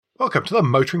Welcome to the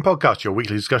Motoring Podcast, your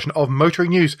weekly discussion of motoring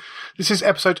news. This is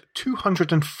episode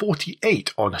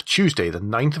 248 on Tuesday, the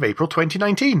 9th of April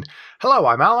 2019. Hello,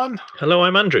 I'm Alan. Hello,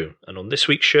 I'm Andrew. And on this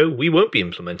week's show, we won't be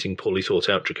implementing poorly thought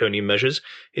out draconian measures.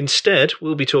 Instead,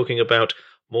 we'll be talking about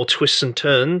more twists and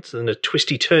turns than a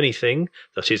twisty-turny thing,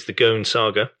 that is the Ghosn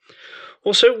saga.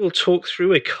 Also, we'll talk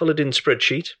through a coloured-in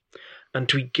spreadsheet,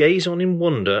 and we gaze on in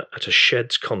wonder at a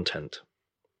shed's content.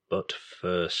 But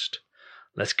first,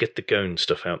 let's get the Ghosn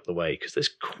stuff out the way, because there's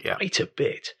quite a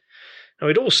bit. Now,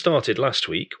 it all started last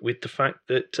week with the fact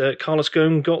that Carlos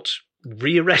Ghosn got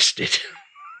rearrested.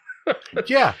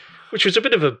 Yeah. Which was a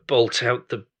bit of a bolt out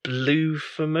the blue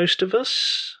for most of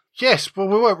us. Yes, well,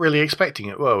 we weren't really expecting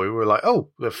it, were we? We were like,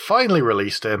 oh, they've finally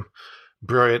released him.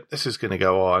 Brilliant, this is going to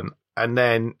go on. And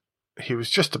then he was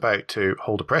just about to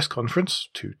hold a press conference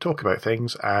to talk about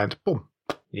things, and boom.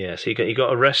 Yes, he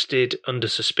got arrested under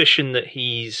suspicion that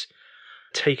he's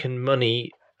taken money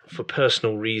for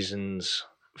personal reasons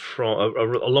from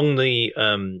along the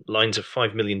lines of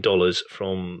 $5 million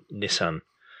from Nissan.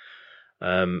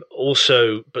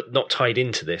 Also, but not tied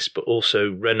into this, but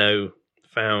also Renault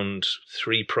found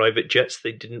 3 private jets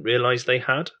they didn't realise they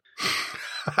had.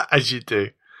 As you do.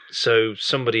 So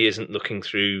somebody isn't looking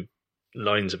through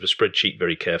lines of a spreadsheet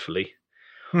very carefully.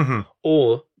 Mm-hmm.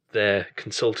 Or their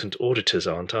consultant auditors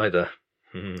aren't either.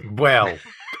 Well,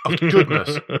 oh,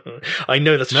 goodness. I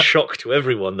know that's a shock to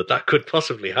everyone that could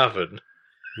possibly happen.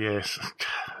 Yes.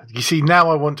 You see,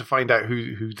 now I want to find out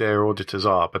who their auditors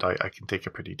are, but I can take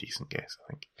a pretty decent guess, I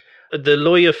think. The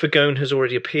lawyer for Ghosn has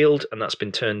already appealed, and that's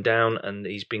been turned down, and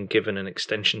he's been given an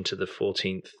extension to the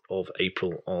 14th of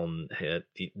April on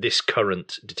this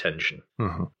current detention.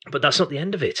 Mm-hmm. But that's not the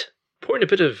end of it. Pouring a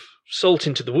bit of salt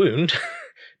into the wound,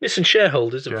 Nissan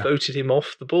shareholders have voted him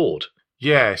off the board.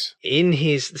 Yes.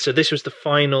 So this was the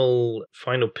final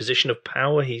position of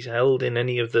power he's held in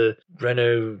any of the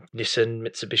Renault, Nissan,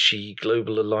 Mitsubishi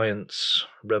Global Alliance,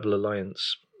 Rebel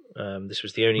Alliance. This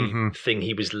was the only thing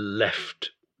he was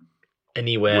left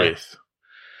anywhere with.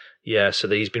 Yeah, so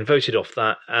he's been voted off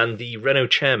that, and the Renault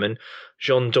chairman,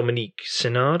 Jean-Dominique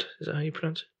Senard, is that how you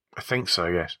pronounce it? I think so,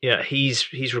 yes. Yeah,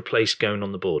 he's replaced Ghosn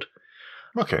on the board.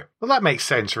 Okay, well that makes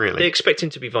sense, really. They expect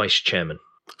him to be vice chairman.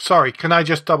 Sorry, can I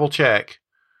just double check?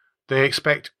 They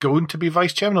expect Ghosn to be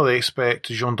vice chairman, or they expect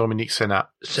Jean-Dominique Senard?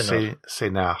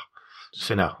 Senard.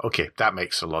 Okay, that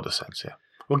makes a lot of sense, yeah.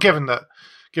 Well, given that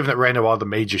Renault are the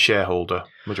major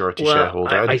majority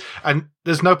shareholder, and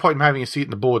there's no point in having a seat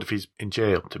in the board if he's in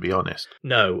jail, to be honest.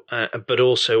 No, but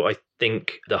also I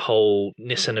think the whole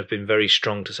Nissan have been very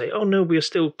strong to say, oh no, we are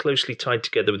still closely tied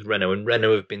together with Renault, and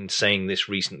Renault have been saying this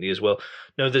recently as well.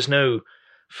 No, there's no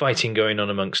fighting going on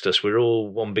amongst us. We're all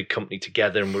one big company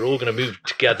together, and we're all going to move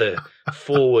together,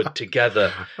 forward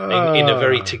together, in a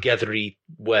very togethery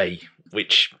way,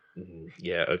 which,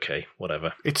 yeah, okay,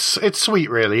 whatever. It's sweet,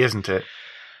 really, isn't it?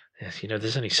 Yes,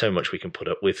 there's only so much we can put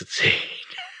up with.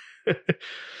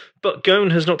 But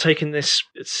Ghosn has not taken this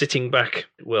sitting back.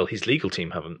 Well, his legal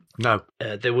team haven't. No.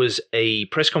 There was a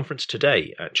press conference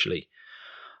today, actually.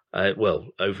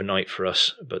 Overnight for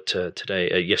us, but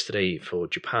yesterday for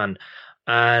Japan.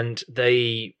 And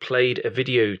they played a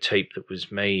videotape that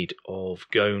was made of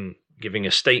Ghosn giving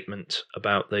a statement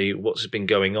about what's been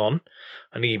going on.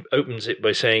 And he opens it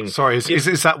by saying... Sorry,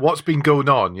 is that what's been going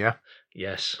on, yeah?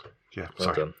 Yes. Yeah, well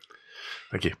sorry. Done.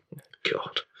 Thank you.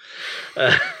 God.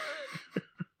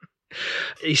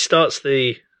 He starts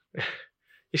the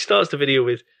video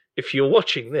with, if you're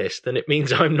watching this, then it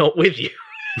means I'm not with you.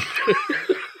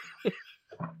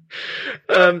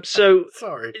 So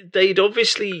sorry. They'd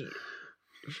obviously,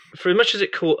 for as much as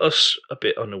it caught us a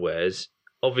bit unawares,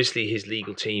 obviously his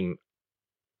legal team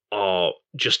are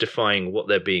justifying what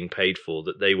they're being paid for,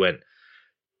 that they went,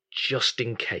 just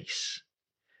in case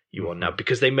you are now,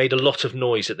 because they made a lot of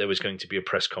noise that there was going to be a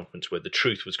press conference where the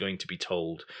truth was going to be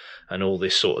told and all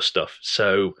this sort of stuff.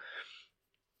 So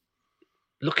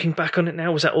looking back on it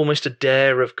now, was that almost a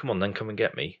dare of, come on then, come and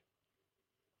get me?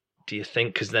 Do you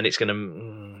think? Because then it's going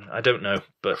to, I don't know,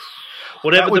 but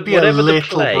whatever that would be a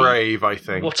little brave, I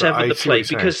think. Whatever the play,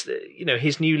 because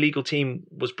his new legal team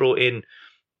was brought in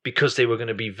because they were going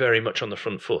to be very much on the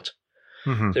front foot.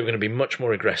 Mm-hmm. They were going to be much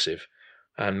more aggressive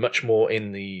and much more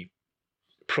in the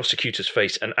prosecutor's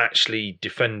face and actually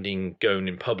defending Ghosn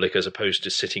in public as opposed to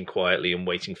sitting quietly and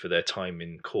waiting for their time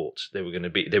in court. They were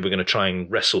going to try and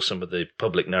wrestle some of the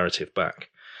public narrative back.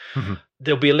 Mm-hmm.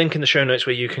 There'll be a link in the show notes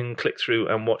where you can click through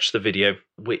and watch the video,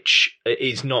 which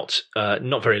is not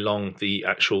very long, the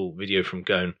actual video from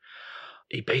Ghosn.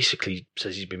 He basically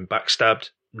says he's been backstabbed.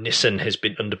 Nissan has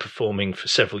been underperforming for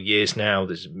several years now.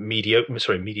 There's mediocre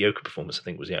performance, I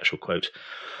think was the actual quote.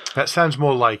 That sounds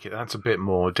more like it. That's a bit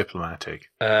more diplomatic.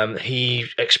 He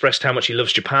expressed how much he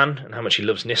loves Japan and how much he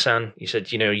loves Nissan. He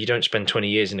said, you don't spend 20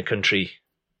 years in a country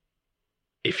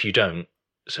if you don't.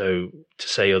 So to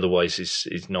say otherwise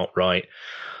is not right.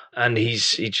 And he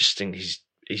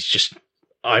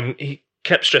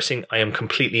kept stressing, I am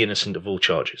completely innocent of all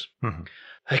charges. Mm-hmm.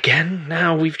 Again,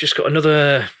 now we've just got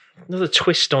another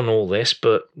twist on all this,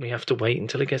 but we have to wait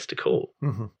until it gets to court.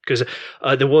 Because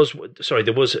there was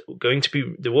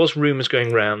rumours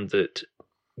going around that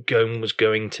Ghosn was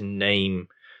going to name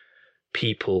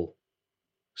people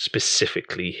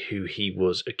specifically who he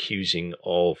was accusing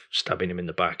of stabbing him in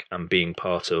the back and being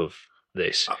part of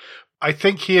this. I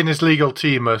think he and his legal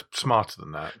team are smarter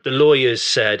than that. The lawyers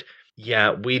said,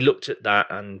 yeah, we looked at that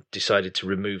and decided to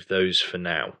remove those for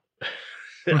now.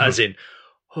 As in,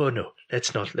 oh no,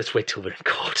 let's not. Let's wait till we're in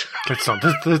court. Let's not.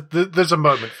 There's a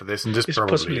moment for this, and this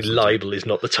probably possibly libel is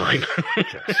not the time.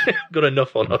 Yes. Got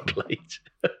enough on our plate.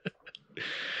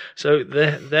 So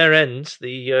there ends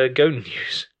the Ghosn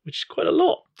news, which is quite a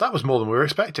lot. That was more than we were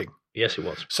expecting. Yes, it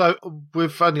was. So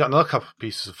we've only got another couple of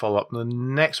pieces of follow-up. The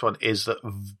next one is that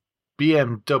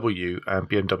BMW and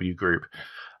BMW Group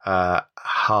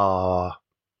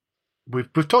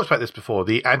we've talked about this before.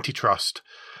 The antitrust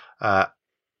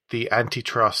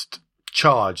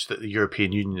charge that the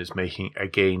European Union is making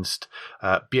against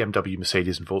BMW,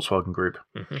 Mercedes, and Volkswagen Group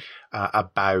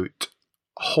about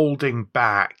holding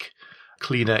back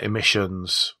cleaner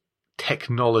emissions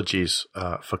technologies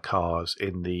for cars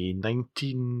in the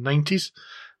 1990s,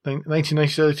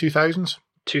 1990s, early 2000s?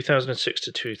 2006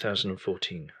 to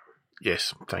 2014.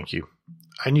 Yes, thank you.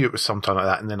 I knew it was sometime like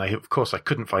that, and then I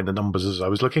couldn't find the numbers as I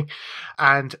was looking.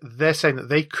 And they're saying that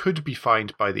they could be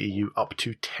fined by the EU up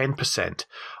to 10%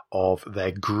 of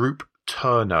their group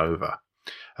turnover.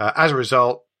 As a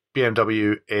result,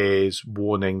 BMW is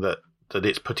warning that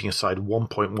it's putting aside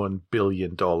 $1.1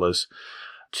 billion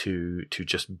to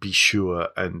just be sure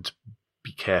and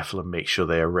be careful and make sure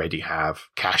they already have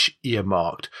cash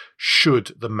earmarked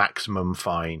should the maximum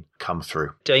fine come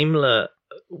through. Daimler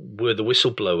were the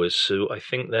whistleblowers, so I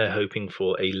think they're hoping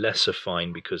for a lesser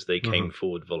fine because they came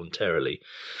forward voluntarily.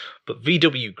 But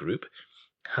VW Group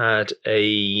had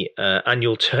a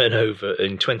annual turnover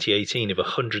in 2018 of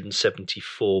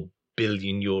 174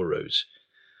 billion euros.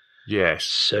 Yes.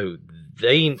 So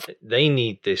they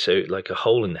need this like a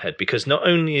hole in the head, because not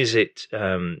only is it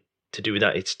to do with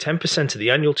that, it's 10% of the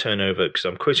annual turnover, because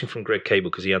I'm quoting from Greg Cable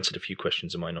because he answered a few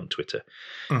questions of mine on Twitter.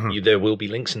 There will be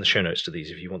links in the show notes to these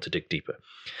if you want to dig deeper.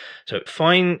 So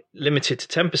fine limited to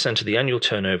 10% of the annual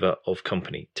turnover of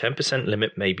company. 10%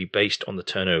 limit may be based on the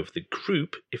turnover of the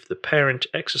group if the parent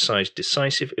exercised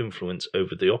decisive influence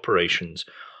over the operations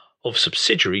of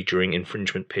subsidiary during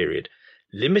infringement period.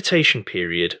 Limitation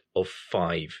period of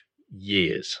 5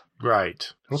 years.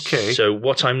 Right. Okay. So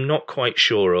what I'm not quite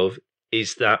sure of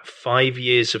is that 5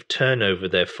 years of turnover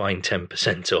they're fined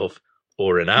 10% of,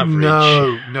 or an average.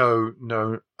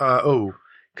 No.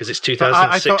 Because it's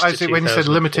 2006 I thought when you said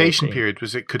limitation period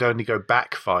was it could only go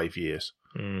back 5 years.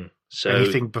 So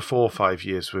anything before 5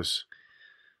 years was.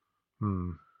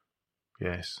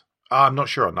 Yes. I'm not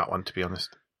sure on that one, to be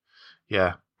honest.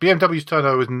 Yeah. BMW's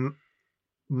turnover was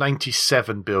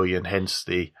 97 billion, hence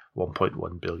the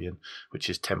 1.1 billion, which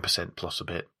is 10% plus a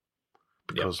bit.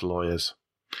 Because lawyers.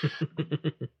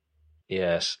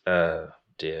 Yes.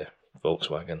 Dear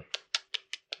Volkswagen.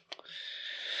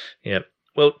 Yeah.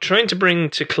 Well, trying to bring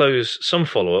to close some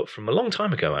follow-up from a long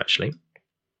time ago, actually.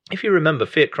 If you remember,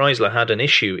 Fiat Chrysler had an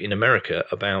issue in America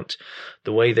about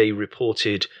the way they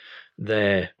reported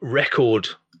their record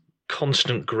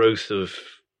constant growth of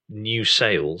new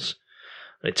sales.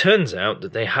 And it turns out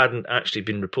that they hadn't actually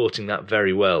been reporting that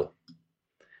very well.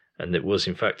 And it was,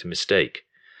 in fact, a mistake.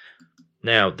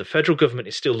 Now, the federal government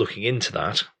is still looking into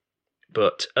that.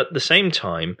 But at the same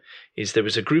time, there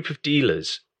was a group of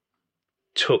dealers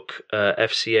took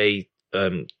FCA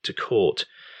to court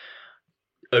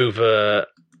over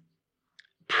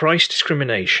price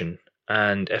discrimination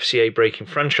and FCA breaking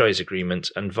franchise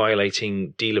agreements and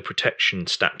violating dealer protection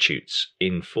statutes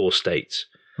in 4 states.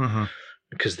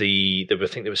 Because I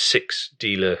think there were 6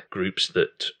 dealer groups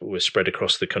that were spread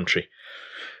across the country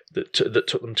that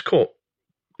took them to court.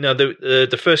 Now,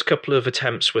 the first couple of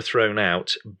attempts were thrown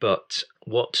out, but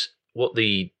what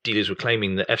the dealers were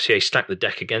claiming, that FCA stacked the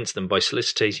deck against them by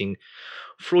soliciting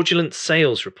fraudulent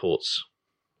sales reports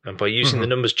and by using the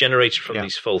numbers generated from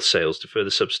these false sales to further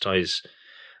subsidize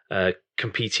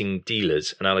competing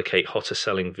dealers and allocate hotter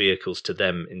selling vehicles to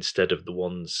them instead of the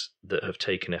ones that have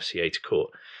taken FCA to court.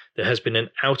 There has been an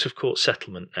out-of-court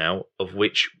settlement now, of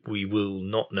which we will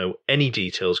not know any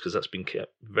details because that's been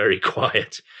kept very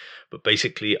quiet. But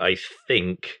basically, I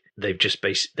think they've just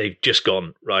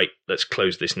gone, right, let's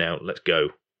close this now, let's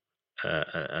go.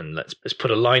 And let's put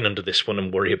a line under this one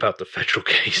and worry about the federal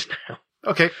case now.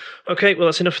 Okay, well,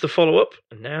 that's enough for the follow-up.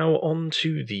 And now on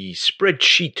to the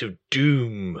spreadsheet of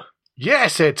doom.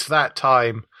 Yes, it's that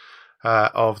time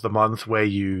of the month where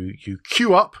you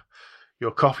queue up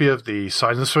your copy of the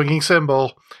Signs and Swinging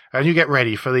Symbol and you get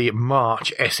ready for the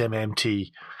March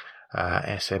SMMT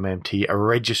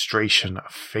registration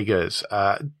figures.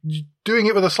 Doing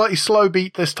it with a slightly slow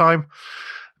beat this time.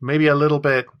 Maybe a little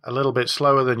bit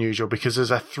slower than usual because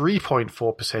there's a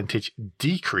 3.4%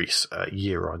 decrease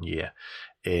year on year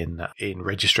in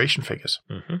registration figures.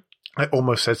 Mm-hmm. I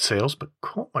almost said sales, but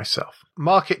caught myself.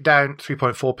 Market down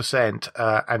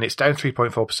 3.4%, and it's down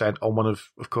 3.4% on one of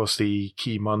course, the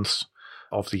key months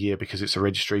of the year because it's a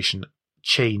registration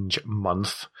change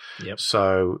month. Yep.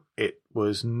 So it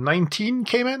was 19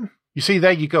 came in. You see,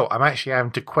 there you go. I'm actually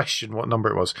having to question what number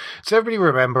it was. Does everybody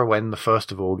remember when the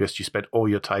 1st of August you spent all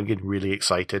your time getting really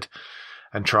excited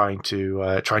and trying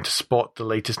to spot the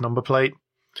latest number plate?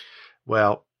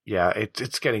 Well, yeah,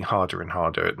 it's getting harder and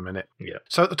harder at the minute. Yeah.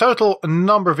 So the total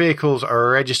number of vehicles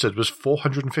registered was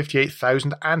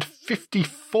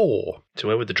 458,054. So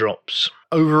where were the drops?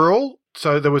 Overall,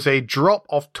 so there was a drop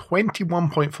of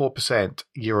 21.4%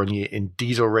 year on year in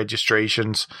diesel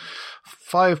registrations,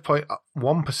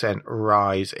 5.1%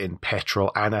 rise in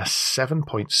petrol, and a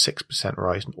 7.6%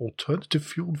 rise in alternative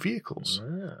fueled vehicles.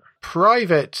 Ah.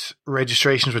 Private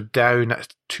registrations were down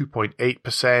at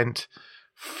 2.8%.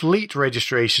 Fleet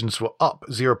registrations were up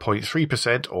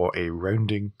 0.3%, or a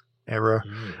rounding error,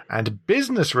 and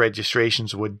business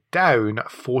registrations were down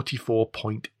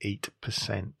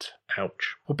 44.8%.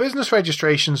 Ouch. Well, business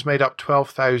registrations made up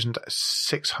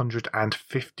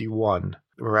 12,651,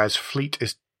 whereas fleet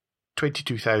is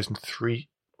 200.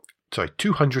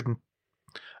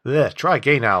 Try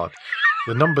again, Alan.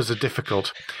 The numbers are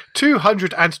difficult.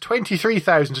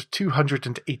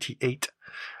 223,288.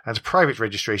 And private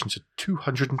registrations are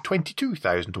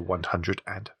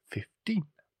 222,115.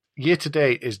 Year to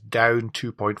date is down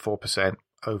 2.4%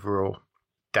 overall,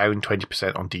 down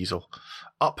 20% on diesel,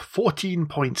 up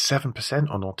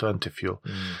 14.7% on alternative fuel,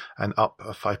 and up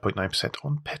 5.9%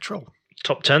 on petrol.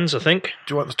 Top 10s, I think.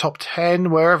 Do you want the top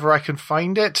 10 wherever I can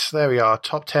find it? There we are,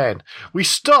 top 10. We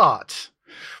start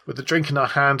with the drink in our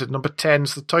hand. At number 10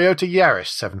 is the Toyota Yaris,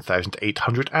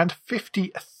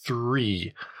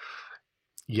 7,853.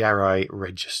 Yaris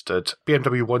registered.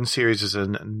 BMW 1 Series is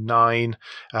in 9.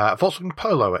 Volkswagen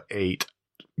Polo at 8.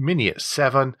 Mini at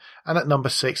 7. And at number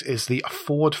 6 is the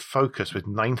Ford Focus with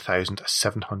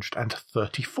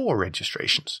 9,734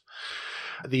 registrations.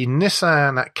 The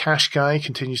Nissan Qashqai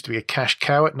continues to be a cash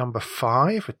cow at number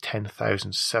 5 with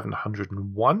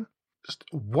 10,701.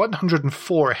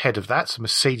 104 ahead of that, so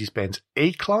Mercedes-Benz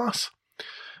A-Class.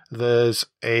 There's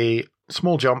a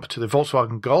small jump to the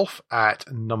Volkswagen Golf at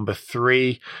number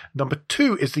 3. Number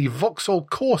 2 is the Vauxhall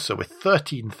Corsa with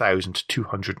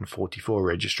 13,244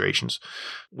 registrations.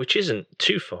 Which isn't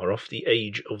too far off the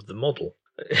age of the model.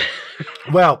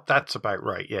 Well, that's about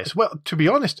right, yes. Well, to be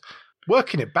honest,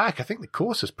 working it back, I think the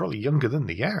Corsa's probably younger than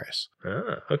the Yaris.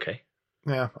 Ah, okay.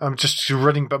 Yeah, I'm just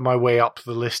running my way up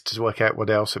the list to work out what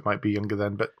else it might be younger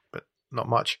than, but not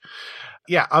much.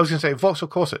 Yeah, I was going to say Vauxhall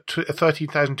Corsa,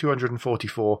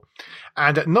 13,244.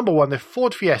 And at number 1, the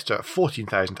Ford Fiesta,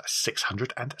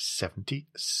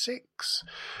 14,676.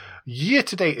 Year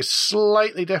to date is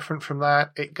slightly different from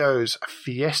that. It goes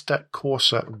Fiesta,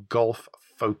 Corsa, Golf,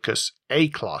 Focus,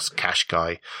 A-Class,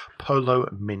 Qashqai, Polo,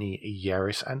 Mini,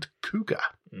 Yaris, and Kuga.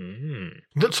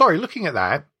 Sorry, looking at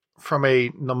that from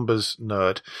a numbers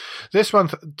nerd, this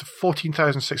month,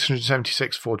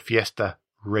 14,676 Ford Fiesta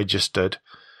registered.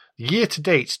 Year to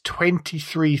date,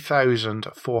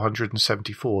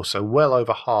 23,474, so well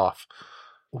over half.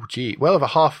 Well over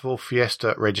half of all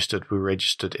Fiesta registered were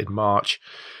registered in March.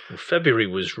 Well, February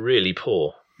was really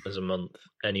poor as a month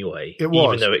anyway. It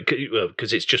was. Even though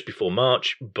because it's just before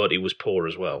March, but it was poor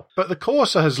as well. But the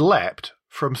Corsa has leapt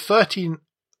from 13,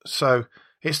 so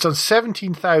it's done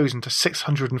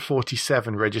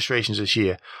 17,647 registrations this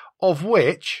year, of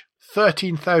which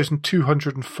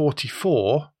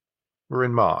 13,244 were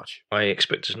in March. I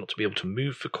expect us not to be able to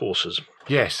move for Corsas.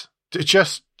 Yes.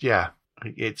 It's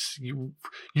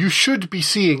you should be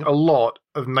seeing a lot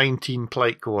of 19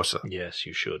 plate Corsa. Yes,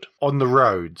 you should. On the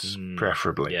roads,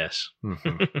 preferably. Yes.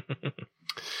 Mm-hmm.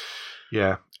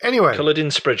 Yeah. Anyway. Coloured in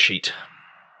spreadsheet.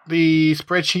 The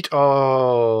spreadsheet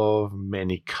of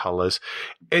many colours.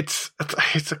 It's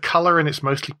a colour and it's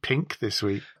mostly pink this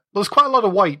week. there's quite a lot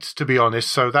of whites, to be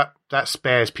honest, so that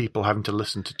spares people having to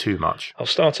listen to too much. I'll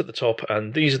start at the top,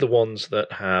 and these are the ones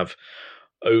that have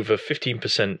over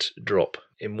 15% drop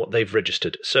in what they've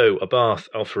registered. So, Abarth,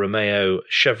 Alfa Romeo,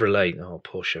 Chevrolet, oh,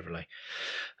 poor Chevrolet,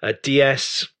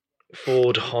 DS,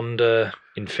 Ford, Honda,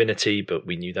 Infiniti, but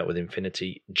we knew that with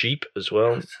Infiniti, Jeep as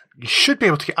well. You should be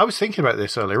able to get, I was thinking about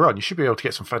this earlier on, you should be able to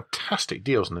get some fantastic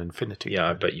deals on Infiniti. Yeah,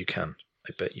 I bet you can.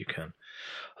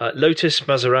 Lotus,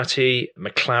 Maserati,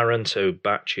 McLaren, so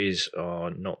batches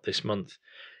are not this month.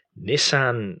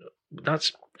 Nissan,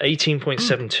 that's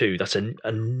 18.72. That's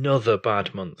another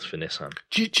bad month for Nissan.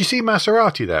 Do you see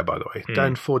Maserati there, by the way?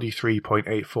 Down 43.84.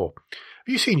 Have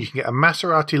you seen you can get a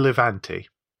Maserati Levante,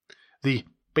 the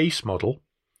base model,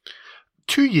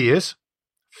 2 years,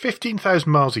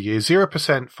 15,000 miles a year,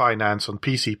 0% finance on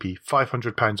PCP,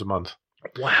 £500 a month.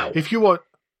 Wow. If you want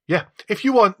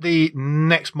the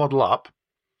next model up,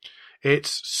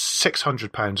 it's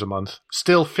 £600 a month.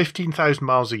 Still 15,000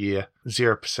 miles a year,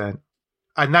 0%.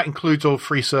 And that includes all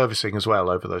free servicing as well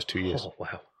over those 2 years. Oh,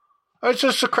 wow. It's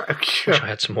just Wish I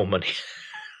had some more money.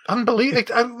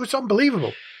 Unbelievable. It was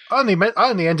unbelievable. I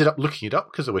only ended up looking it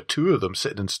up because there were two of them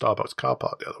sitting in Starbucks car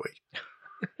park the other week.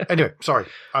 Anyway, sorry.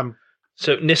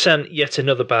 So Nissan, yet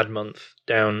another bad month,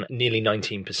 down nearly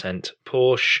 19%.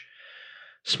 Porsche,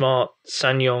 Smart,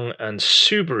 SsangYong, and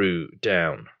Subaru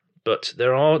down. But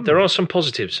there are some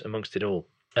positives amongst it all.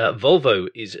 Volvo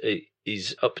is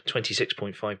up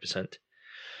 26.5%.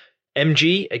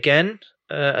 MG, again,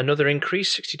 another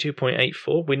increase,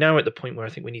 62.84. We're now at the point where I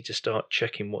think we need to start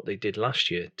checking what they did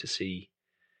last year to see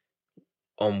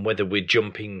on whether we're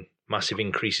jumping massive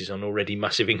increases on already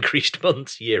massive increased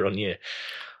months year on year.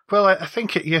 Well, I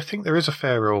think there is a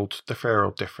fair old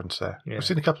difference there. Yeah. I've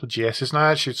seen a couple of GSs, and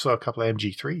I actually saw a couple of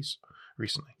MG3s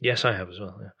recently. Yes, I have as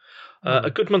well. Yeah.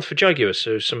 A good month for Jaguar,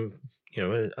 so some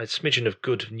a smidgen of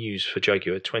good news for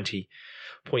Jaguar,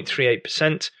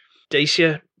 20.38%.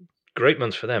 Dacia, great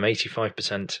month for them,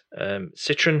 85%.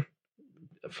 Citroen,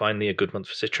 finally a good month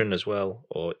for Citroen as well,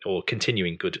 or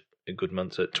continuing a good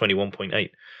month at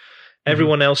 21.8%.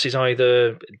 Everyone else is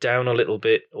either down a little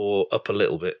bit or up a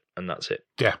little bit, and that's it.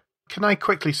 Yeah. Can I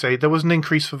quickly say there was an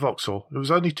increase for Vauxhall? It was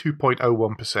only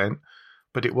 2.01%,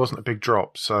 but it wasn't a big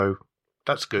drop, so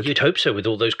that's good. You'd hope so with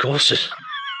all those courses.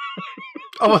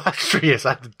 Oh, that's true, yes.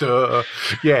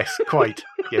 Yes, quite,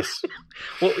 yes.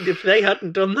 Well, if they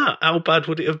hadn't done that, how bad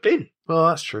would it have been? Well,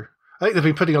 that's true. I think they've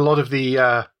been putting a lot of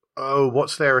the...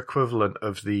 what's their equivalent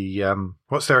of the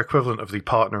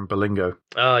partner in Berlingo?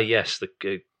 Ah, yes,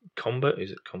 the... Combo?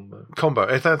 Is it Combo? Combo.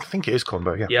 I think it is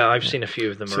Combo, yeah. Yeah, I've seen a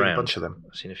few of them around. A bunch of them.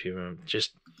 I've seen a few around.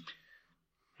 Just...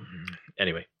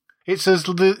 Anyway. It's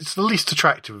the least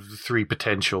attractive of the three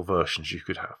potential versions you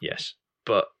could have. Yes,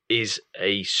 but is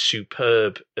a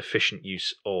superb, efficient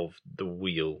use of the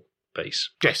wheel base.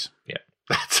 Yes. Yeah.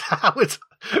 That's how it's...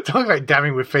 Talking about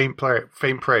damning with faint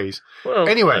praise. Well,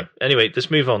 anyway,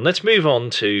 let's move on. Let's move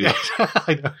on to...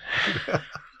 I know.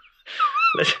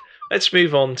 Let's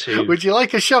move on to... Would you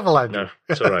like a shovel, Andrew? No,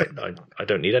 it's all right. I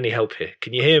don't need any help here.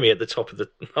 Can you hear me at the top of the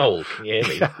hole? Can you hear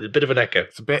me? Yeah. There's a bit of an echo.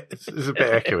 It's a bit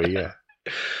echoey, yeah.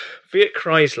 Fiat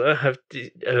Chrysler have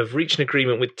reached an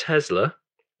agreement with Tesla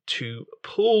to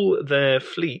pool their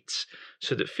fleets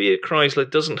so that Fiat Chrysler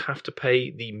doesn't have to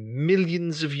pay the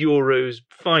millions of euros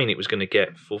fine it was going to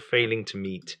get for failing to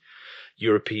meet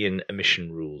European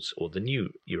emission rules, or the new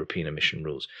European emission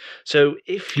rules. So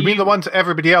if you mean the ones that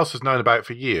everybody else has known about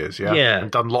for years, yeah,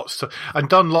 and done lots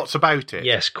about it.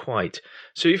 Yes, quite.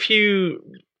 So if you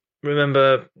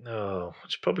remember,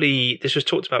 this was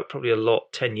talked about probably a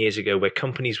lot 10 years ago, where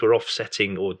companies were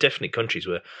offsetting, or definite countries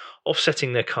were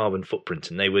offsetting their carbon footprint,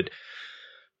 and they would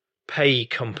pay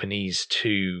companies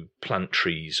to plant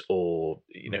trees or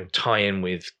tie in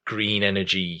with green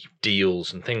energy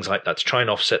deals and things like that to try and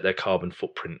offset their carbon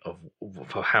footprint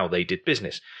for how they did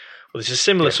business. Well, this is a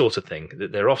similar sort of thing,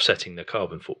 that they're offsetting their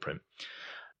carbon footprint.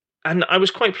 And I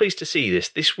was quite pleased to see this.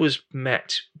 This was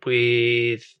met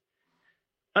with,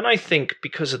 and I think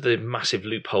because of the massive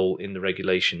loophole in the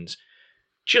regulations,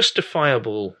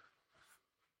 justifiable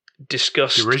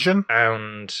disgust, derision,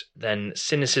 and then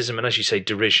cynicism, and as you say,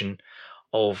 derision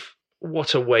of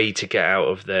what a way to get out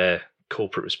of their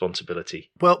corporate responsibility.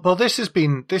 Well, this has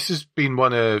been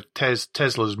one of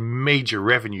Tesla's major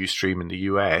revenue stream in the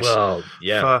US. Well,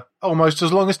 yeah, for almost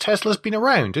as long as Tesla's been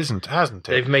around, hasn't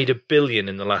it? They've made $1 billion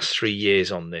in the last 3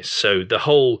 years on this. So the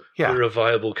whole we're a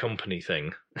viable company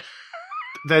thing.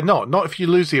 They're not if you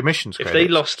lose the emissions credits. If they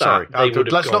lost that,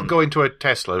 let's not go into a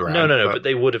Tesla round. No, but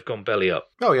they would have gone belly up.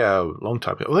 Oh yeah, a long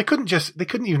time ago. Well, they couldn't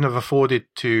even have afforded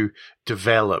to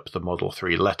develop the Model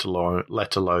 3, let alone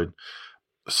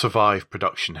survive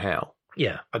production hell.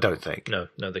 Yeah. I don't think. No,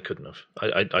 they couldn't have.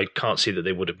 I can't see that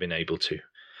they would have been able to.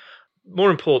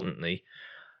 More importantly,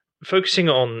 focusing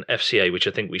on FCA, which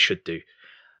I think we should do,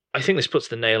 I think this puts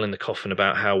the nail in the coffin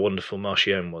about how wonderful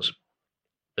Marchione was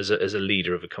as a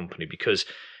leader of a company, because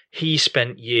he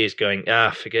spent years going,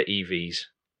 forget EVs.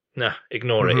 Nah,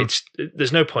 ignore it.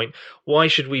 There's no point. Why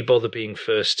should we bother being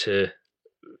first to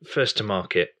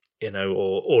market,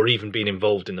 or even being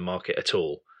involved in the market at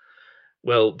all?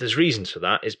 Well, there's reasons for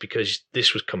that. Is because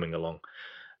this was coming along.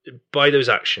 By those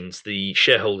actions, the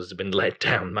shareholders have been let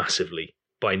down massively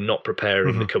by not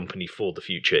preparing the company for the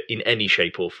future in any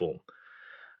shape or form.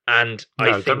 And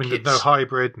I think there's no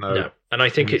hybrid, no. And I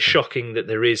think it's shocking that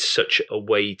there is such a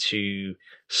way to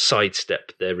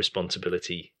sidestep their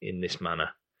responsibility in this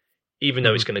manner, even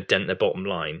though it's going to dent their bottom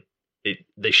line. It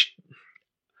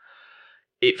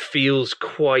feels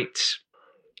quite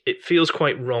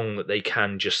wrong that they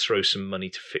can just throw some money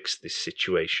to fix this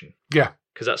situation. Yeah,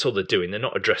 because that's all they're doing. They're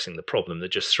not addressing the problem. They're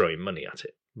just throwing money at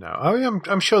it. No,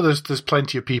 I'm sure there's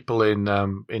plenty of people in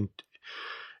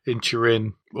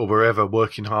Turin or wherever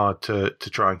working hard to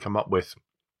try and come up with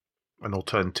an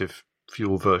alternative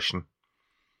fuel version,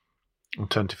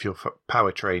 alternative fuel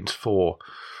powertrains for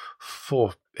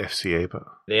FCA. But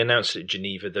they announced at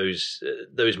Geneva those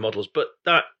models, but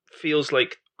that feels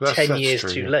like 10 years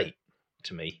too late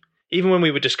to me. Even when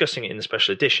we were discussing it in the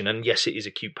special edition, and yes, it is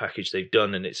a cute package they've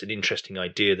done, and it's an interesting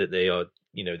idea that they are,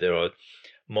 there are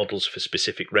models for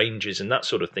specific ranges and that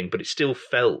sort of thing, but it still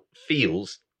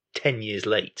feels 10 years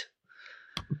late.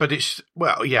 But it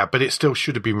still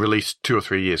should have been released 2 or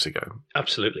 3 years ago.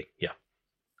 Absolutely, yeah.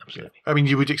 Absolutely. I mean,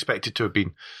 you would expect it to have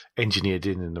been engineered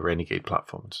in the Renegade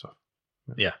platform and stuff.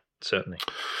 Yeah, certainly.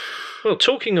 Well,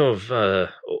 talking of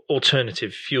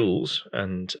alternative fuels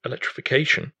and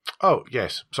electrification. Oh,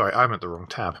 yes. Sorry, I'm at the wrong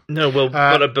tab. No, well,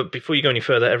 but before you go any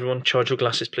further, everyone, charge your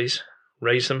glasses, please.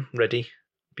 Raise them, ready,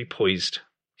 be poised.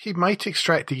 He might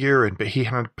extract the urine, but he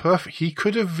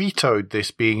could have vetoed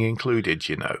this being included,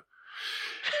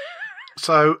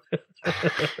 So,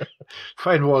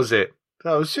 when was it?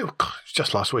 That was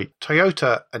just last week.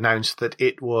 Toyota announced that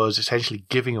it was essentially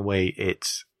giving away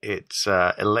its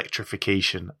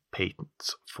electrification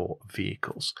patents for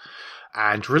vehicles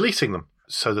and releasing them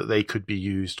so that they could be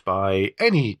used by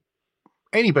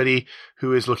anybody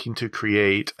who is looking to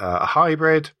create a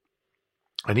hybrid,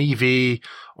 an EV,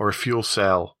 or a fuel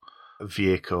cell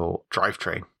vehicle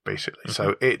drivetrain, basically.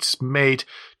 So it's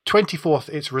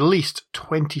released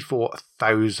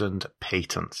 24,000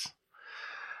 patents.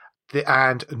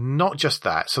 And not just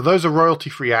that. So those are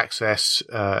royalty-free access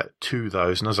to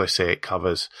those. And as I say, it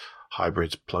covers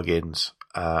hybrids, plug-ins,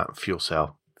 fuel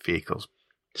cell vehicles.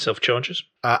 Self-chargers?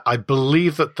 I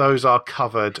believe that those are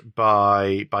covered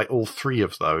by all three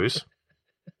of those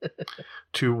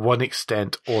to one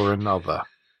extent or another.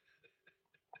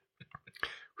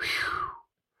 Whew.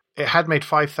 It had made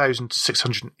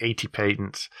 5,680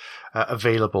 patents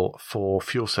available for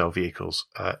fuel cell vehicles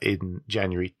in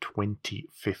January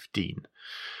 2015.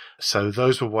 So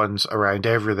those were ones around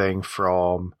everything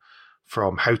from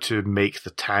how to make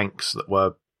the tanks that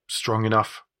were strong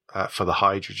enough for the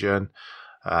hydrogen,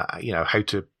 how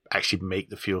to actually make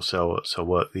the fuel cell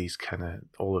work,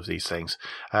 all of these things.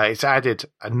 It's added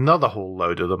another whole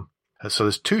load of them. So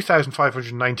there's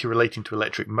 2,590 relating to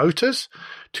electric motors,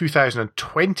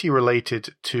 2,020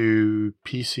 related to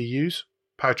PCUs,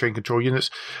 powertrain control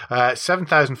units,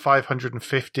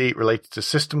 7,550 related to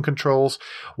system controls,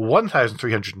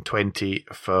 1,320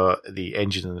 for the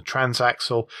engine and the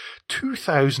transaxle,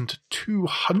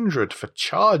 2,200 for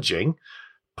charging,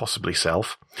 possibly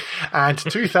self, and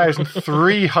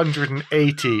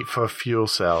 2,380 for fuel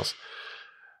cells.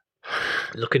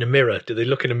 Look in a mirror. Do they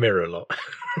look in a mirror a lot?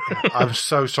 I'm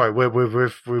so sorry.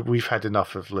 We've had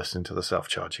enough of listening to the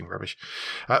self-charging rubbish.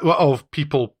 Of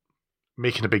people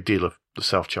making a big deal of the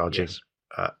self-charging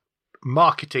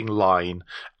marketing line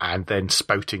and then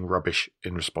spouting rubbish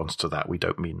in response to that. We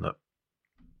don't mean that.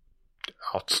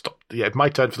 I'll stop. Yeah, my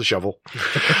turn for the shovel.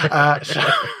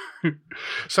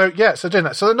 So doing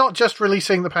that. So they're not just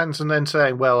releasing the patents and then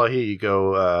saying, well, here you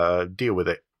go, deal with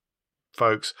it,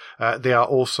 folks. They are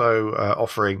also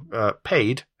offering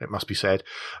paid, it must be said,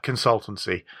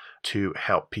 consultancy to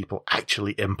help people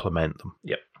actually implement them.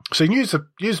 Yep. So you can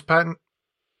use the patent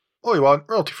all you want,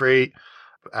 royalty free,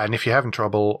 and if you're having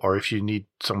trouble or if you need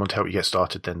someone to help you get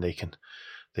started, then they can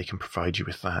provide you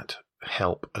with that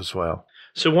help as well.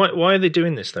 So why are they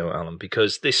doing this though, Alan?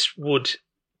 Because this would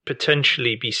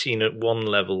potentially be seen at one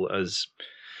level as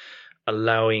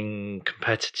allowing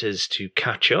competitors to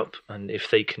catch up, and if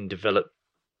they can develop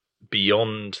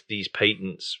beyond these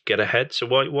patents get ahead. So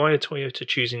why are Toyota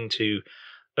choosing to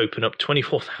open up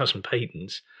 24,000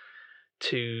 patents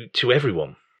to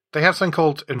everyone? They have something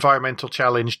called Environmental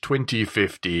Challenge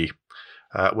 2050,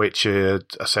 which is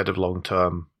a set of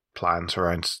long-term plans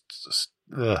around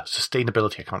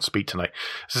sustainability. I can't speak tonight.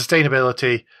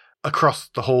 Sustainability across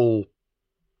the whole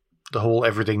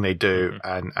everything they do,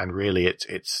 and really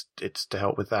it's to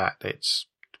help with that.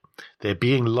 They're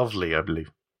being lovely, I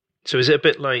believe. So is it a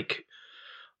bit like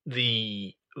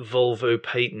the Volvo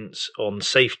patents on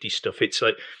safety stuff? It's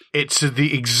like it's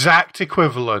the exact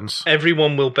equivalence.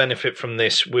 Everyone will benefit from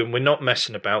this. We're not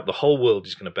messing about. The whole world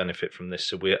is going to benefit from this.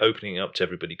 So we're opening it up to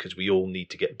everybody because we all need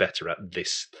to get better at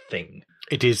this thing.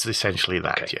 It is essentially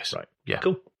that. Okay, yes. Right. Yeah.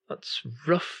 Cool. That's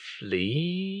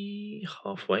roughly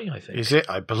halfway, I think. Is it?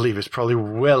 I believe it's probably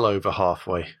well over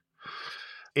halfway.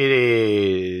 It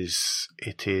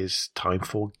is time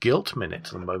for Guilt Minute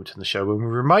at the moment in the show, when we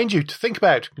remind you to think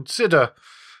about, consider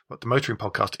what the Motoring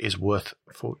Podcast is worth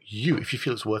for you. If you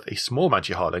feel it's worth a small amount of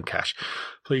your hard-earned cash,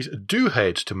 please do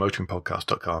head to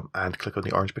motoringpodcast.com and click on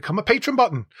the orange Become a Patron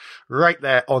button right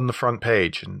there on the front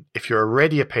page. And if you're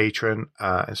already a patron,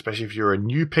 especially if you're a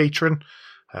new patron,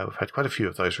 we've had quite a few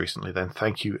of those recently, then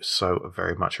thank you so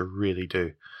very much. I really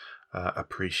do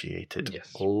appreciate it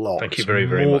a lot. Thank you very,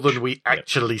 very much. More much. than we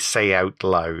actually say out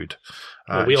loud.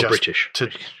 Well, we are British.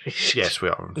 Yes, we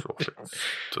are.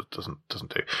 It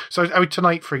doesn't do. So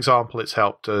tonight, for example, it's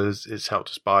helped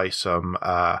us buy some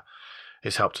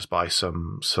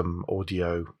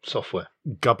audio software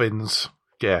gubbins.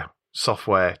 Yeah,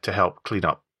 software to help clean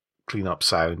up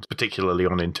sound, particularly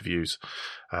on interviews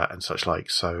and such like.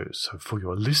 So for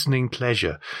your listening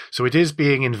pleasure. So it is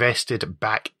being invested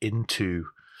back into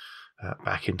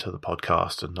the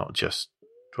podcast, and not just,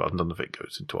 well, none of it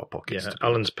goes into our pockets. Yeah,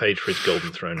 Alan's paid for his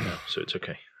golden throne now, so it's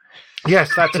okay. Yes,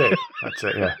 that's it. That's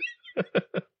it, yeah.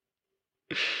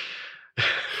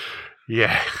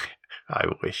 Yeah, I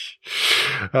wish.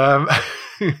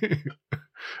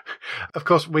 Of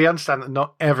course, we understand that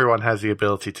not everyone has the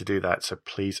ability to do that, so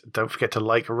please don't forget to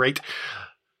like, rate,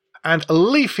 and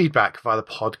leave feedback via the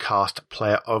podcast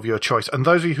player of your choice. And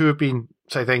those of you who have been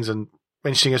saying things and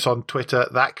mentioning us on Twitter,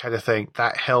 that kind of thing,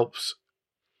 that helps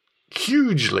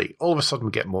hugely. All of a sudden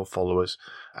we get more followers,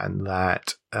 and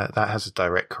that has a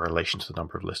direct correlation to the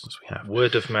number of listeners we have.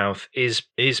 Word of mouth is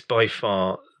by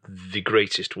far the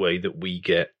greatest way that we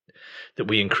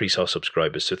increase our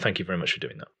subscribers. So thank you very much for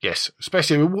doing that. Yes,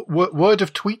 especially word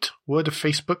of tweet, word of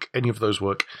Facebook, any of those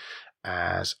work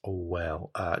as well.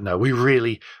 No, we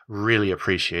really, really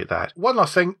appreciate that. One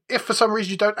last thing, if for some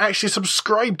reason you don't actually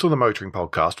subscribe to the Motoring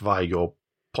Podcast via your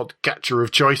podcatcher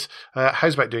of choice,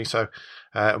 how's about doing so?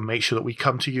 Make sure that we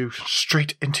come to you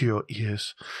straight into your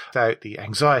ears without the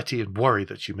anxiety and worry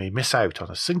that you may miss out on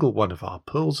a single one of our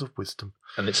pearls of wisdom.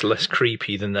 And it's less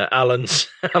creepy than that. Alan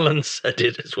said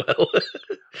it as well.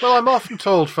 Well, I'm often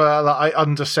told that I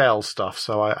undersell stuff,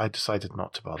 so I decided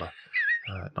not to bother.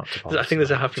 I think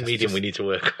there's a happy medium we need to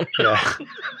work on. Yeah.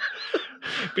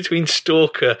 Between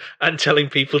stalker and telling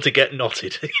people to get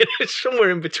knotted. It's somewhere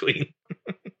in between.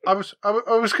 I was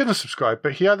going to subscribe,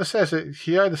 but he either says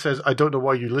I don't know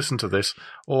why you listen to this,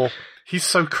 or he's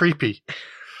so creepy.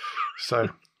 So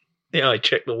yeah, I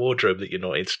checked the wardrobe that you're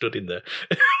not in, stood in there.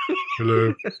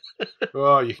 Hello.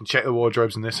 Oh, you can check the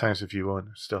wardrobes in this house if you want.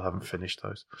 Still haven't finished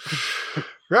those.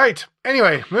 Right.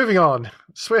 Anyway, moving on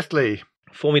swiftly.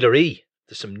 Formula E.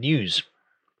 There's some news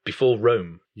before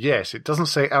Rome. Yes, it doesn't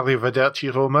say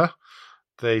Arrivederci Roma.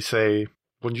 They say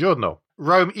Buongiorno.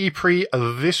 Rome E-Prix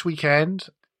this weekend.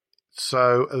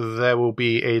 So there will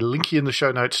be a link in the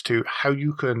show notes to how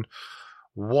you can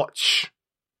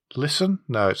listen?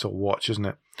 No, it's all watch, isn't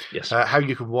it? Yes. How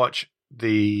you can watch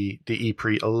the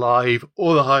E-Prix live,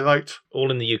 or the highlights.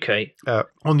 All in the UK.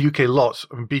 On the UK lots.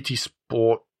 BT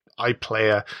Sport,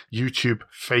 iPlayer, YouTube,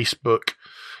 Facebook,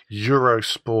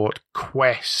 Eurosport,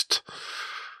 Quest.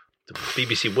 The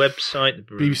BBC website.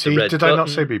 BBC? The Red Did Button, I not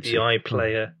say BBC? The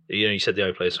iPlayer. You said the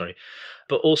iPlayer, sorry.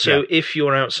 But also, if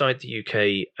you're outside the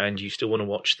UK and you still want to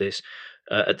watch this,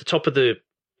 at the top of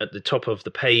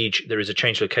the page, there is a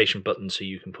change location button, so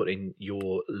you can put in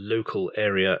your local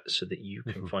area so that you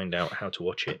can find out how to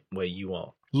watch it where you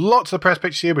are. Lots of press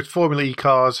pictures here with Formula E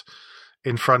cars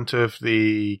in front of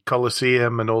the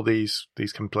Colosseum and all these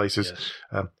kind of places.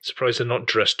 Yes. Surprised they're not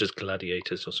dressed as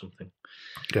gladiators or something.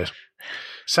 Yes.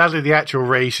 Sadly, the actual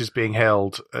race is being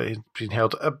held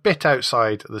a bit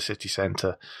outside the city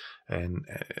centre,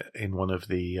 in one of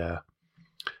the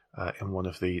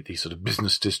sort of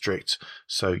business districts.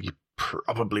 So you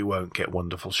probably won't get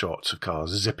wonderful shots of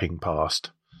cars zipping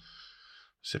past.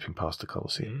 zipping past the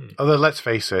Colosseum. Although, let's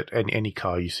face it, any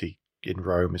car you see in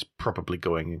Rome is probably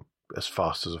going as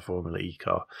fast as a Formula E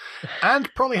car,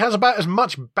 and probably has about as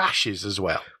much bashes as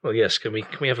well. Well, yes. Can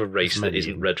we have a race that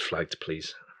isn't red flagged,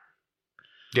 please?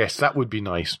 Yes, that would be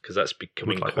nice. Because that's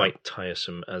becoming quite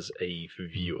tiresome as a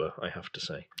viewer, I have to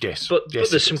say. Yes. But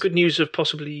there's some good news of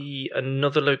possibly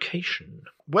another location.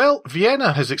 Well,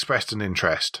 Vienna has expressed an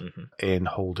interest in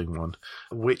holding one,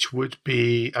 which would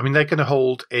be, I mean, they're going to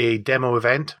hold a demo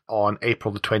event on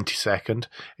April the 22nd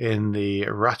in the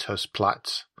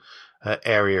Rathausplatz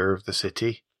area of the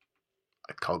city.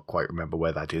 I can't quite remember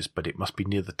where that is, but it must be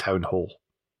near the town hall.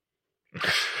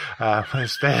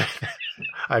 It's there.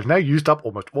 I've now used up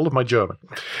almost all of my German.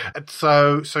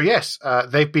 So yes,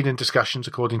 they've been in discussions,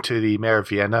 according to the mayor of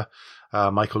Vienna,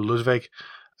 Michael Ludwig.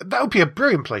 That would be a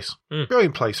brilliant place.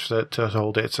 Brilliant place to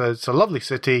hold it. It's a lovely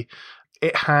city.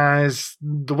 It has,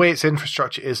 the way its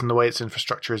infrastructure is and the way its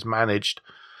infrastructure is managed,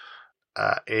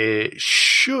 it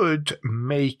should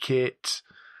make it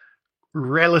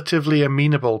relatively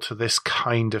amenable to this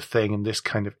kind of thing and this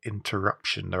kind of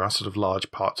interruption. There are sort of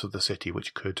large parts of the city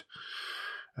which could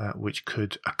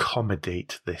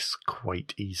accommodate this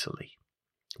quite easily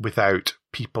without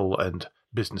people and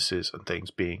businesses and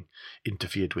things being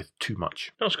interfered with too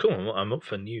much. That's cool. I'm up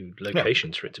for new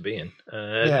locations for it to be in.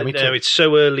 Me too. It's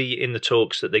so early in the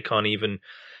talks that they can't even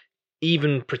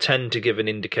pretend to give an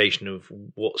indication of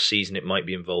what season it might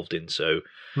be involved in. So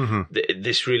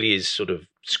this really is sort of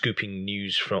scooping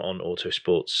news on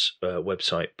Autosport's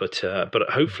website. But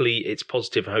hopefully it's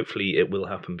positive. Hopefully it will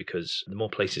happen, because the more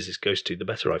places this goes to, the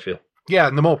better, I feel. Yeah,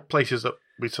 and the more places that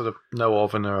we sort of know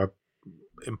of and are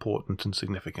important and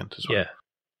significant as well. Yeah.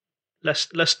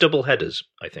 Less double headers,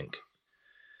 I think.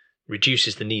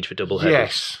 Reduces the need for double headers.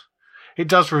 Yes. It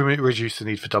does reduce the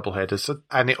need for double headers,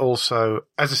 and it also,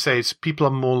 as I say, people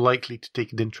are more likely to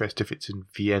take an interest if it's in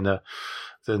Vienna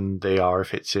than they are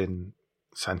if it's in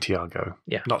Santiago.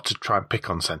 Yeah. Not to try and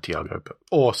pick on Santiago,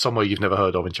 or somewhere you've never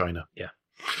heard of in China. Yeah.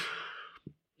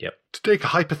 Yep. To take a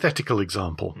hypothetical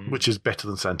example, which is better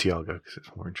than Santiago because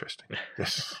it's more interesting.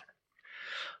 Yes.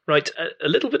 Right, a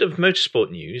little bit of motorsport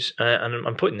news, and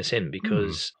I'm putting this in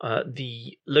because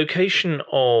the location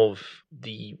of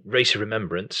the Race of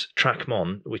Remembrance, Track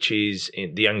Mon, which is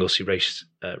in the Anglesey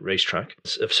racetrack,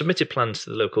 have submitted plans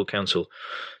to the local council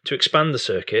to expand the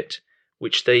circuit,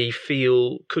 which they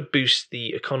feel could boost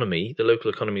the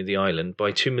local economy of the island,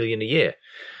 by $2 million a year.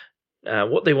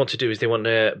 What they want to do is they want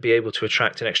to be able to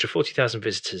attract an extra 40,000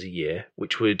 visitors a year,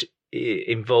 which would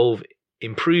involve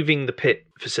improving the pit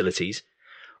facilities,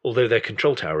 although their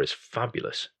control tower is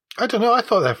fabulous. I don't know. I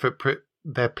thought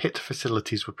their pit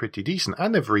facilities were pretty decent,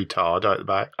 and they've retard out the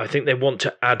back. I think they want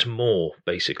to add more,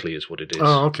 basically, is what it is.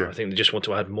 Oh, okay. I think they just want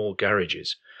to add more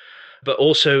garages, but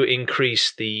also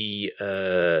increase the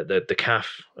CAF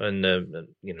and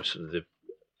sort of the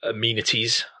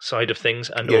amenities side of things,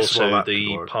 and also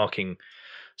the parking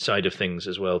side of things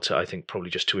as well. I think probably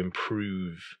just to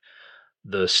improve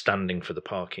the standing for the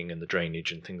parking and the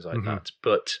drainage and things like that.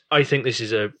 But I think this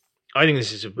is a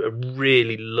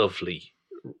really lovely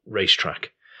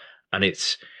racetrack, and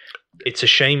it's a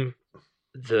shame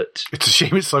that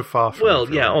it's so far from.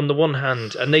 Well, yeah, on the one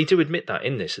hand, and they do admit that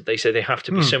in this, that they say they have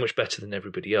to be so much better than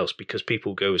everybody else, because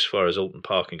people go as far as Alton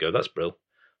Park and go, "That's brill.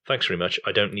 Thanks very much.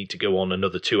 I don't need to go on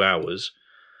another 2 hours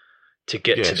to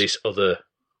get to this other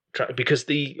track," because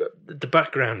the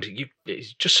background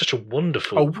is just such a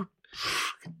wonderful.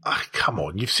 Come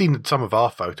on, you've seen some of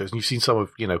our photos, and you've seen some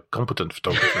of competent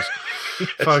photographers'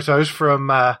 photos from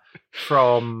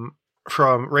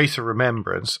Race of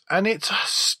Remembrance, and it's a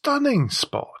stunning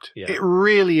spot. Yeah. It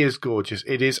really is gorgeous.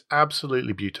 It is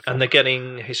absolutely beautiful, and they're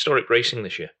getting historic racing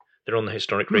this year. They're on the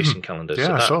historic racing calendar. Yeah,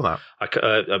 so I saw that.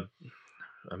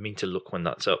 I mean to look when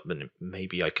that's up, and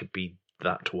maybe I could be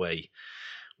that way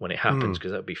when it happens,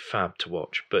 because that'd be fab to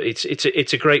watch. But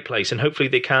it's a great place, and hopefully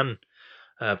they can.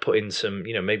 Put in some,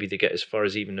 maybe they get as far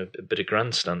as even a bit of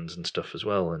grandstands and stuff as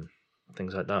well, and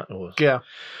things like that.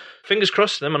 Fingers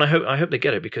crossed to them, and I hope they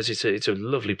get it, because it's a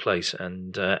lovely place,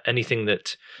 and anything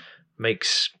that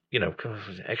makes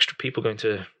extra people going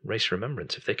to Race of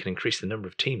Remembrance, if they can increase the number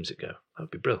of teams that go, that would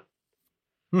be brilliant.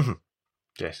 Mm-hmm.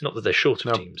 Yes, not that they're short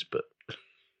of teams, but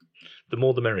the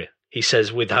more the merrier. He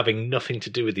says, with having nothing to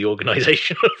do with the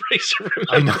organisation of Race of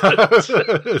Remembrance. I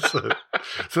know.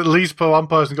 So at least for one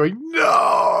person going,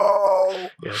 no!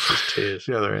 Yeah, it's just tears.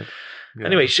 The other end. Yeah.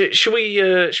 Anyway, should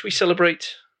we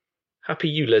celebrate Happy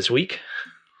ULEZ Week?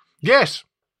 Yes.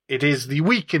 It is the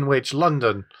week in which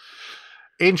London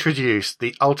introduced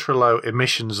the ultra-low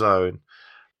emission zone.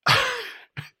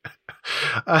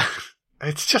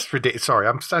 It's just ridiculous. Sorry,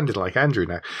 I'm standing like Andrew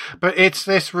now. But it's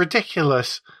this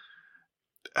ridiculous...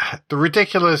 The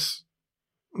ridiculousness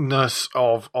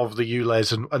of the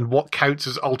ULEZ and what counts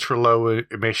as ultra-low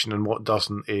emission and what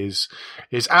doesn't is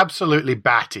absolutely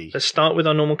batty. Let's start with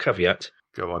our normal caveat.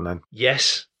 Go on, then.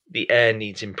 Yes, the air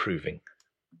needs improving.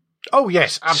 Oh,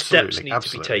 yes, absolutely. Steps need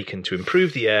to be taken to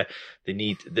improve the air.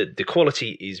 The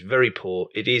quality is very poor.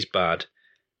 It is bad.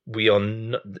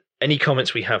 Any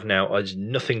comments we have now has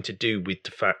nothing to do with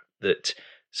the fact that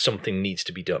something needs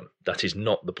to be done. That is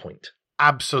not the point.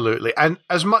 Absolutely. And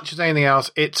as much as anything else,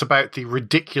 it's about the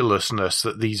ridiculousness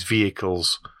that these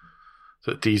vehicles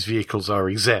are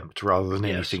exempt rather than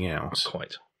anything else.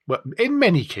 Quite. Well, in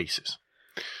many cases.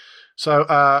 So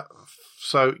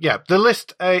yeah, the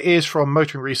list is from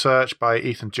Motoring Research by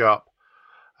Ethan Jupp.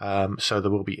 So there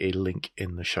will be a link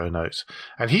in the show notes.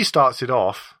 And he starts it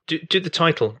off. Do the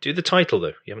title. Do the title,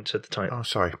 though. You haven't said the title. Oh,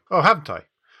 sorry. Oh, haven't I?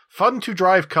 Fun to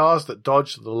drive cars that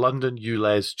dodge the London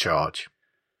ULEZ charge.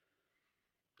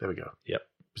 There we go. Yep.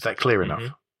 Is that clear enough?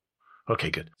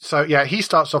 Okay, good. So, yeah, he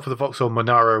starts off with the Vauxhall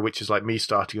Monaro, which is like me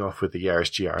starting off with the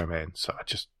Yaris GRMN. So I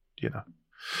just, in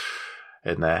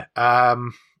there.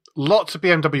 Lots of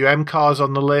BMW M cars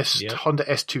on the list. Yep. Honda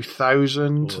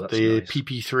S2000, the nice.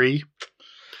 PP3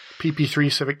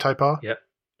 Civic Type R. Yep.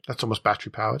 That's almost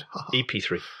battery powered.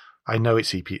 EP3. I know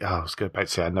it's EP. Oh, I was about to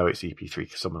say I know it's EP3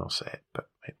 because someone will say it, but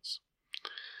it's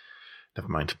never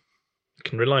mind. You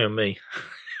can rely on me.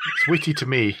 It's witty to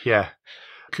me, yeah.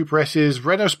 Cooper S's,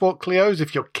 Renault Sport Clios,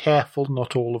 if you're careful,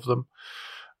 not all of them.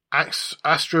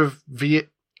 Astra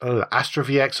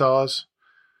VXRs,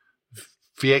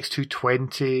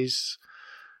 VX220s,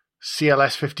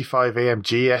 CLS 55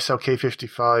 AMG, SLK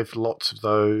 55, lots of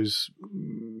those.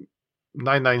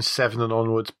 997 and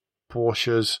onwards,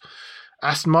 Porsches.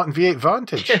 Aston Martin V8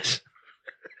 Vantage. Yes.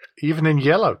 Even in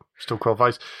yellow, still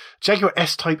qualifies. Jaguar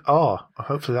S-Type R.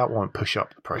 Hopefully that won't push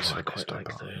up the price. I quite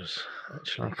like those,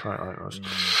 actually. I quite like those.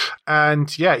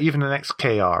 And yeah, even an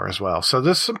XKR as well. So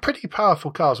there's some pretty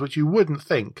powerful cars which you wouldn't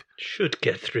think should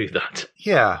get through that.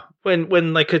 Yeah.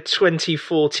 When like a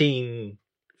 2014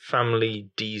 family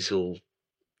diesel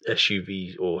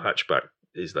SUV or hatchback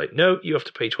is like, no, you have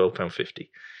to pay £12.50.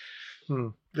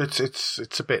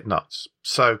 It's a bit nuts.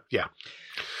 So yeah.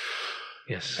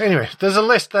 Yes. Anyway, there's a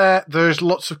list there. There's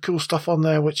lots of cool stuff on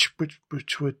there, which would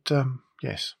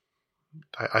yes,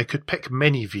 I could pick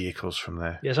many vehicles from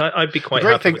there. Yes, I'd be quite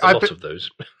happy with a lot of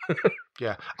those.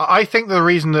 Yeah, I think the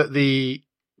reason that the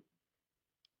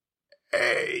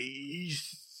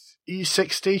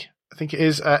E60, I think it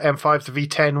is M5, the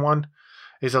V10 one,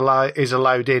 is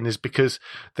allowed in is because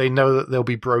they know that they'll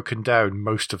be broken down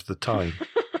most of the time.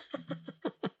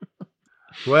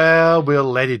 Well,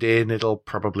 we'll let it in. It'll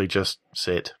probably just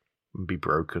sit and be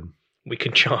broken. We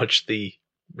can charge the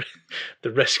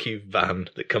rescue van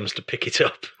that comes to pick it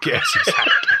up. Yes,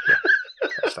 exactly. Yeah,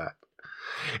 that's that.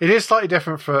 It is slightly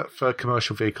different for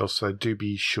commercial vehicles, so do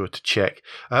be sure to check.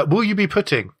 Will you be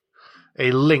putting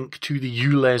a link to the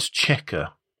ULEZ checker?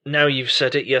 Now you've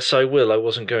said it, yes, I will. I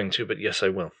wasn't going to, but yes, I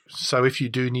will. So if you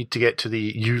do need to get to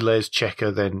the ULEZ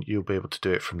checker, then you'll be able to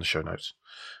do it from the show notes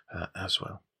as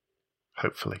well.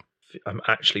 Hopefully. I'm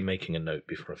actually making a note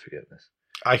before I forget this.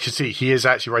 I can see he is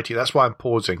actually writing. That's why I'm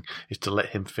pausing, is to let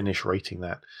him finish rating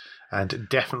that. And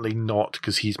definitely not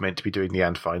because he's meant to be doing the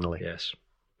and finally. Yes,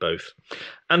 both.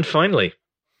 And finally,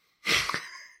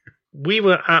 we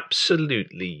were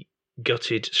absolutely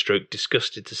gutted,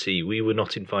 disgusted to see we were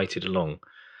not invited along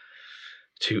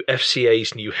to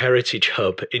FCA's new Heritage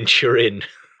Hub in Turin.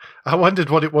 I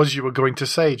wondered what it was you were going to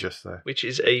say just there. Which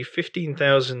is a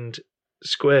 15,000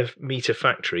 square meter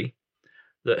factory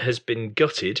that has been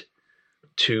gutted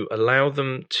to allow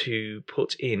them to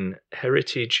put in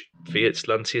heritage Fiat's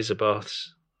Lancia Abarths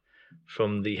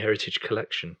from the Heritage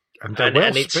Collection. And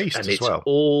they're spaced as well. It's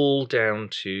all down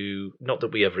to, not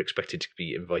that we ever expected to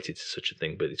be invited to such a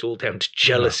thing, but it's all down to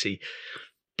jealousy.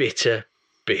 No.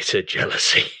 Bitter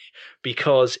jealousy.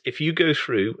 Because if you go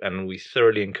through, and we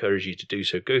thoroughly encourage you to do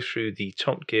so, go through the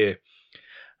Top Gear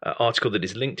article that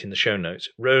is linked in the show notes.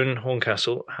 Rowan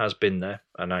Horncastle has been there,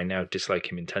 and I now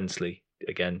dislike him intensely.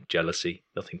 Again, jealousy,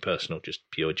 nothing personal, just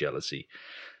pure jealousy.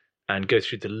 And go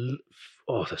through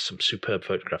there's some superb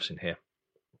photographs in here.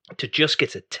 To just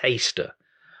get a taster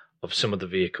of some of the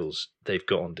vehicles they've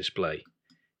got on display,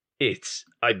 I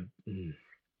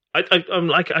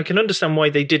can understand why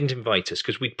they didn't invite us,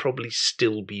 because we'd probably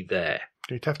still be there.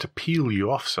 You'd have to peel you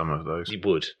off some of those. You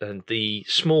would. And the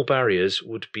small barriers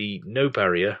would be no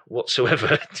barrier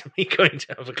whatsoever to me going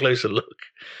to have a closer look.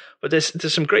 But there's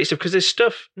some great stuff, because there's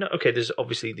stuff. No, okay, there's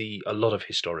obviously a lot of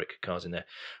historic cars in there,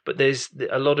 but there's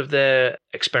a lot of their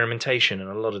experimentation and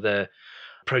a lot of their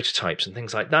prototypes and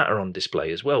things like that are on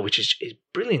display as well, which is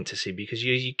brilliant to see, because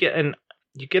you get an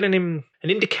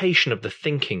indication of the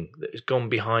thinking that has gone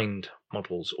behind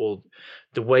models, or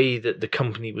the way that the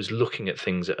company was looking at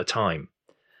things at a time.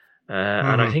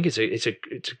 And I think it's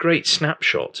a great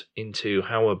snapshot into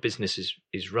how a business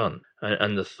is run,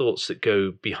 and the thoughts that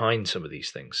go behind some of these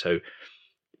things. So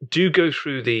do go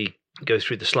through the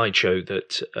slideshow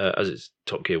that, as it's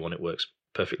Top Gear one, it works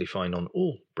perfectly fine on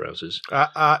all browsers.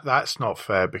 That's not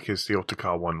fair, because the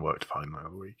Autocar one worked fine the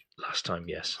other week. Last time,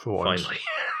 yes. Finally.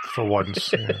 For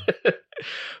once. Yeah.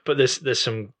 But there's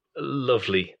some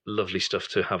lovely, lovely stuff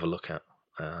to have a look at.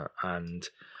 And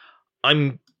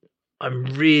I'm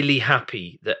really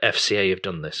happy that FCA have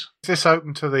done this. Is this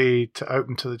open to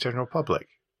the general public?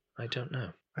 I don't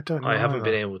know. I haven't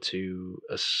been able to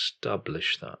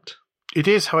establish that. It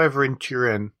is, however, in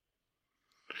Turin.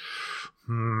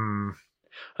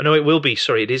 I know it will be.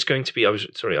 Sorry, it is going to be.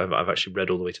 I've actually read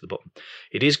all the way to the bottom.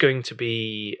 It is going to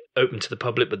be open to the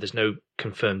public, but there's no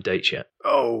confirmed dates yet.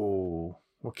 Oh,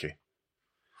 okay.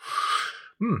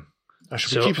 I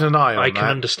should be keeping an eye on that. I can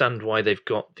understand why they've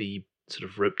got the sort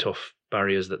of roped off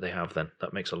barriers that they have then.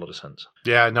 That makes a lot of sense.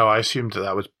 Yeah, no, I assumed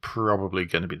that was probably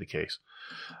going to be the case.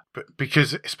 But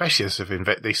because, especially as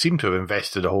they seem to have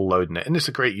invested a whole load in it, and it's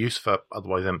a great use for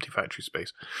otherwise empty factory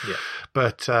space. Yeah.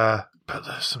 But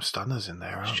there's some stunners in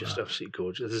there, It's just absolutely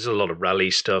gorgeous. There's a lot of rally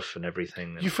stuff and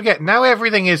everything. You forget, now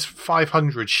everything is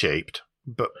 500 shaped,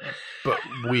 but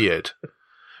weird.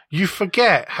 You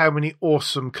forget how many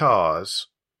awesome cars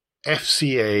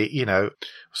FCA,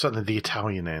 certainly the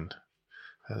Italian end,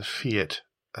 Fiat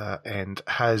end,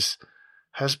 has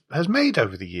made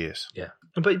over the years. Yeah.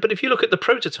 But if you look at the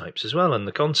prototypes as well and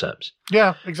the concepts,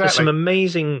 yeah, exactly, there's some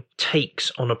amazing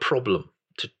takes on a problem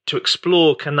to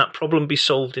explore. Can that problem be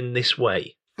solved in this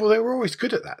way? Well, they were always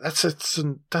good at that.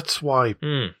 That's why.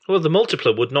 Well, the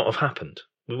multipler would not have happened.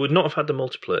 We would not have had the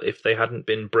multipler if they hadn't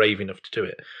been brave enough to do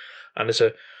it. And as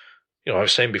I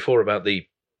was saying before about the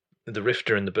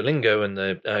Rifter and the Berlingo and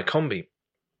the Combi.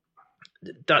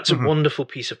 That's a wonderful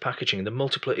piece of packaging. The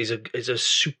multipler is a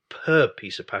superb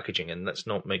piece of packaging, and let's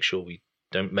not make sure we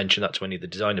don't mention that to any of the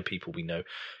designer people we know,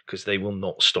 because they will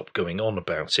not stop going on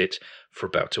about it for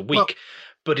about a week. Well,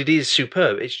 but it is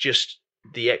superb. It's just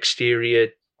the exterior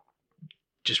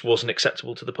just wasn't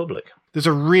acceptable to the public. There's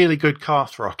a really good Car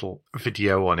Throttle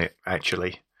video on it,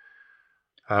 actually,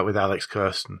 with Alex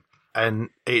Kirsten, and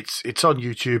it's on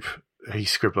YouTube.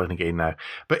 He's scribbling again now,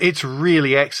 but it's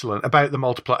really excellent about the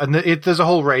multiplier. And there's a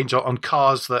whole range on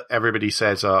cars that everybody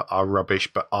says are rubbish,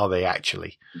 but are they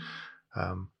actually?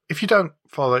 If you don't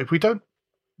follow, we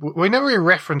never really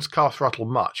reference Car Throttle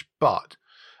much, but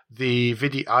the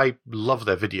video, I love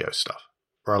their video stuff,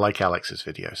 or I like Alex's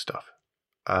video stuff.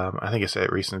 I think I said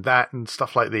it recently, that and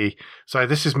stuff like sorry,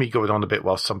 this is me going on a bit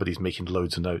while somebody's making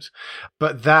loads of notes,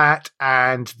 but that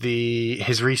and the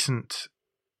recent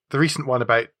one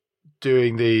about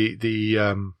doing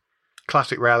the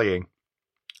classic rallying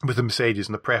with the Mercedes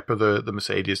and the prep of the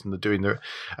Mercedes and doing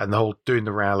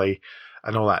the rally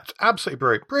and all that.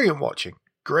 Absolutely brilliant watching.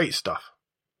 Great stuff.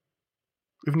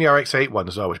 Even the RX-8 one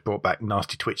as well, which brought back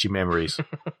nasty twitchy memories.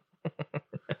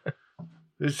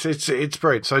 It's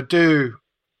brilliant. So do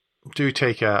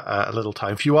take a little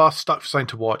time. If you are stuck for something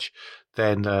to watch,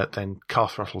 then Car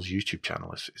Throttle's YouTube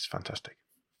channel is fantastic.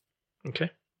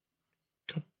 Okay.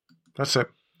 Cool. That's it.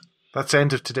 That's the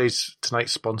end of tonight's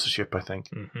sponsorship, I think.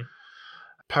 Mm-hmm.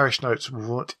 Parish Notes,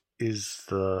 what is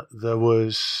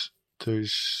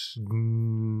there's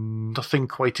nothing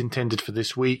quite intended for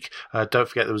this week. Don't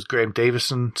forget there was Graham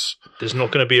Davison's. There's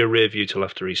not going to be a rear view till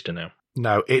after Easter now.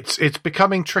 No, it's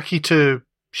becoming tricky to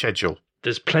schedule.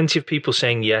 There's plenty of people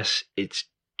saying yes. It's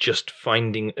just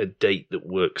finding a date that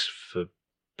works for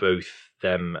both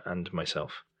them and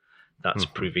myself. That's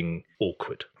proving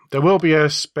awkward. There will be a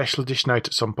special edition out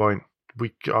at some point,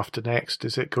 week after next.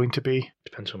 Is it going to be?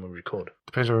 Depends on when we record.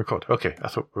 Depends on when we record. Okay, I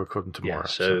thought we were recording tomorrow. Yeah,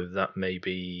 so that may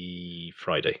be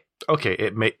Friday. Okay,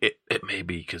 it may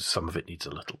be because some of it needs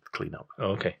a little clean up. Oh,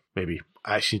 okay. Maybe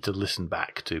I actually need to listen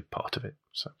back to part of it.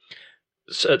 So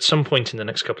at some point in the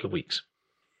next couple of weeks.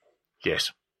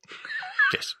 Yes.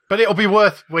 Yes, but it'll be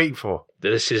worth waiting for.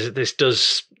 This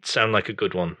does sound like a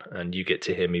good one, and you get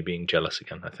to hear me being jealous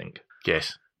again, I think.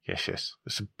 Yes.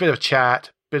 There's a bit of chat,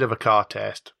 bit of a car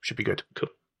test. Should be good. Cool.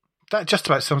 That just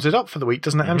about sums it up for the week,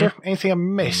 doesn't it, Andrew? Anything I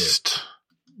missed?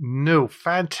 No,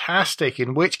 fantastic.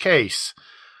 In which case,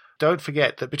 don't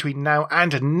forget that between now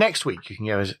and next week, you can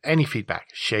give us any feedback,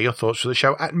 share your thoughts for the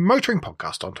show at Motoring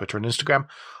Podcast on Twitter and Instagram,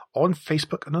 on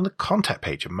Facebook, and on the contact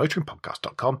page of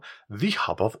motoringpodcast.com, the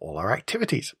hub of all our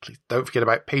activities. Please don't forget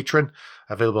about Patreon,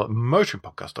 available at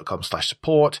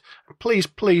motoringpodcast.com/support. Please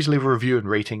leave a review and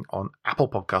rating on Apple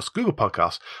Podcasts, Google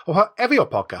Podcasts, or whatever your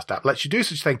podcast app lets you do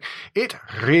such a thing. It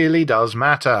really does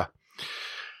matter.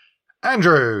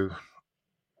 Andrew,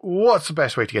 what's the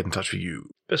best way to get in touch with you?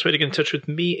 Best way to get in touch with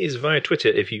me is via Twitter.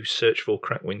 If you search for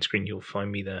Crack Windscreen, you'll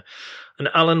find me there. And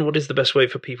Alan, what is the best way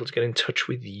for people to get in touch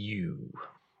with you?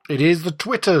 It is the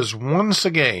Twitters once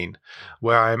again,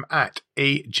 where I'm at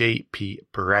AJP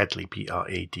Bradley,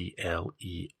 Bradley.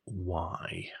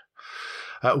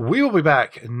 We will be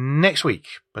back next week,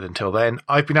 but until then,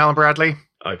 I've been Alan Bradley.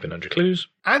 I've been Andrew Clues.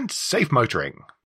 And safe motoring.